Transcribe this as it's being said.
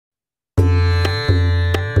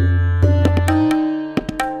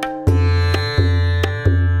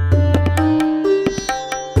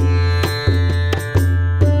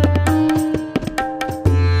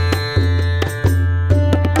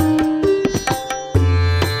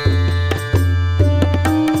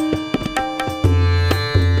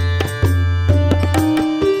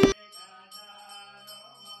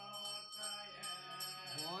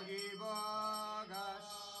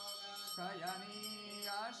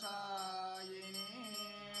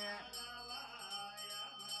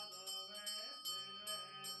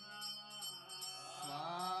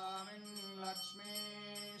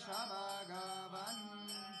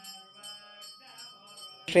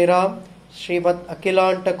श्रीराम श्रीमद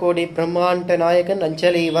अखिलांट कोடி பிரம்மாண்ட நாயகன்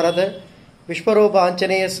அஞ்சலி வரத விஸ்வரூப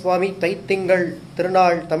ஆஞ்சநேய சுவாமி தைத்திங்கள்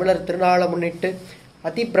திருநாள் தமிழர் திருநாளை முன்னிட்டு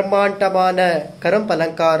அதி பிரம்மாண்டமான கரும்பு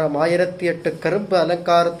அலங்காரம் 1008 கரும்பு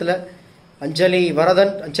அலங்காரத்தில் அஞ்சலி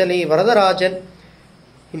வரதராஜன்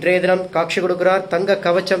இன்றைய தினம் காட்சி கொடுக்கிறார். தங்க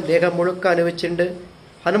கவச்சம் தேகம் முழுக்க அணிவிச்சுண்டு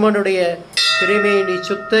ஹனுமனுடைய திருமேனி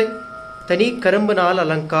சுத்தை தனி கரும்பு நாள்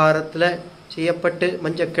அலங்காரத்தில் செய்யப்பட்டு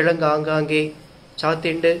மஞ்சள் கிழங்கு ஆங்காங்கே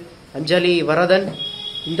சாத்திண்டு அஞ்சலி வரதன்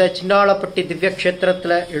இந்த சின்னாளப்பட்டி திவ்ய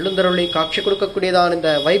கஷேத்திரத்தில் எழுந்தருளி காட்சி கொடுக்கக்கூடியதான இந்த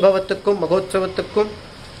வைபவத்துக்கும் மகோத்சவத்துக்கும்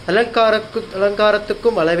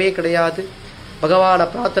அலங்காரத்துக்கும் அளவே கிடையாது. பகவானை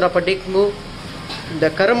பிரார்த்தனை பண்ணிக்குங்க. இந்த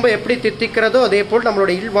கரும்பை எப்படி தித்திக்கிறதோ அதே போல்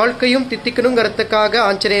நம்மளுடைய வாழ்க்கையும் தித்திக்கணுங்கிறதுக்காக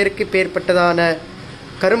ஆஞ்சநேயருக்கு பேர்பட்டதான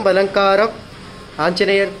கரும்பு அலங்காரம்.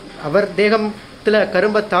 ஆஞ்சநேயர் அவர் தேகத்தில்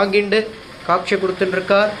கரும்பை தாங்கிண்டு காட்சி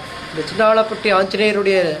கொடுத்துருக்கார். இந்த சின்னாளப்பட்டி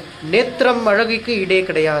ஆஞ்சநேயருடைய நேத்திரம் அழகுக்கு ஈடே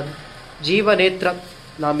கிடையாது. ஜீவ நேத்திரம்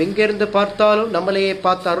நாம் எங்கிருந்து பார்த்தாலும் நம்மளையே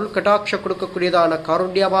பார்த்து அருள் கடாட்ச கொடுக்கக்கூடியதான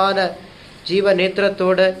காருண்யமான ஜீவ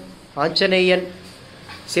நேத்திரத்தோடு ஆஞ்சநேயன்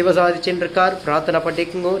சிவசாதிச்சென்றிருக்கார். பிரார்த்தனை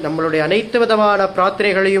பண்ணிக்குங்க. நம்மளுடைய அனைத்து விதமான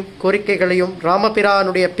பிரார்த்தனைகளையும் கோரிக்கைகளையும்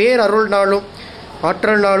ராமபிரானுடைய பேர் அருள் நாளும்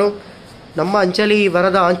ஆற்றல் நாளும் நம்ம அஞ்சலி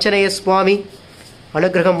வரத ஆஞ்சநேய சுவாமி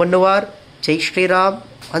அனுகிரகம் பண்ணுவார். ஜெய் ஸ்ரீராம்.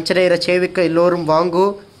 ஆஞ்சநேயரை சேவிக்க எல்லோரும் வாங்கோ.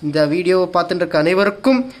 இந்த வீடியோவை பார்த்துட்டு இருக்க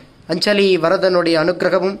அனைவருக்கும் அஞ்சலி வரதனுடைய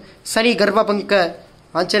அனுகிரகமும் சனி கர்ப்பபங்க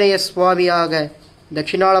ஆஞ்சநேய சுவாமியாக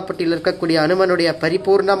தட்சிணாளப்பட்டியில் இருக்கக்கூடிய அனுமனுடைய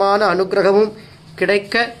பரிபூர்ணமான அனுகிரகமும்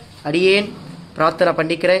கிடைக்க அடியேன் பிரார்த்தனை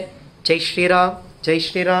பண்ணிக்கிறேன். ஜெய் ஸ்ரீராம், ஜெய்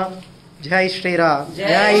ஸ்ரீராம், ஜெய் ஸ்ரீராம்,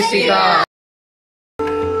 ஜெய் ஸ்ரீராம்.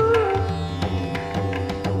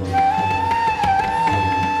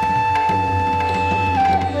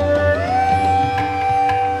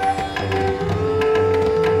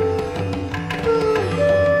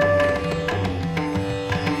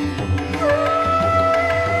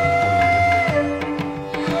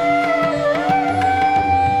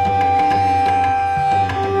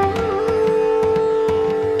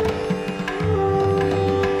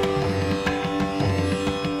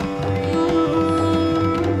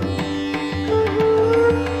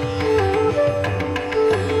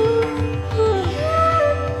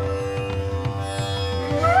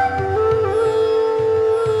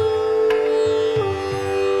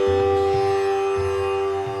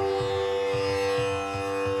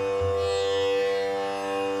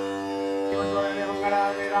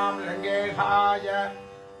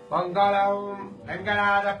 மங்களம்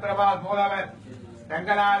ரங்கநாத பிரபால்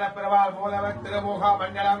மூலவர் திருமுக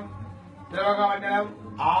மண்டலம்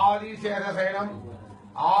ஆதிசேஷசயனம்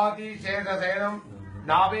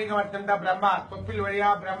நாபீகமர்த்தண்ட பிரம்மா தொப்பில் வழியா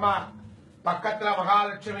பிரம்மா பக்கத்துல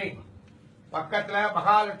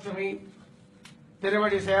மகாலட்சுமி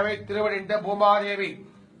திருவடி சேவை திருவடிண்ட பூமாதேவி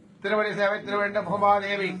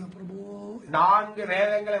 4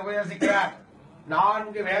 வேதங்களை உபதேசிக்கிறார்.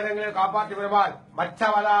 4 வேதங்களை காப்பாற்றி வருவார்.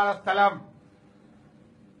 மச்சவதார ஸ்தலம்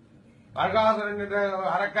வர்காசுரன் என்ற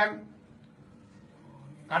அரக்கன்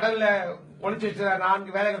கடல்ல ஒளிச்சு வச்சுறார். 4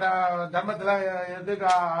 வேத தர்மத்துல இருந்து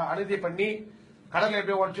அனுதி பண்ணி கடல்ல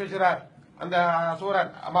எப்படி ஒளிச்சு வச்சுறார் அந்த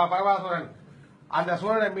சூரன் பரவாசுரன். அந்த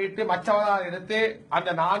சூரனை மீட்டு மச்சவதாரம் எடுத்து அந்த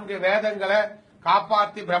 4 வேதங்களை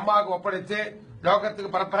காப்பாற்றி பிரம்மாவுக்கு ஒப்படைச்சு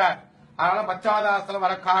லோகத்துக்கு பரப்புறார். அதனால மச்சவதார ஸ்தலம்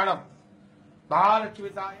வர காரணம்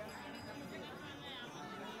மகாலட்சுமி தாயார்.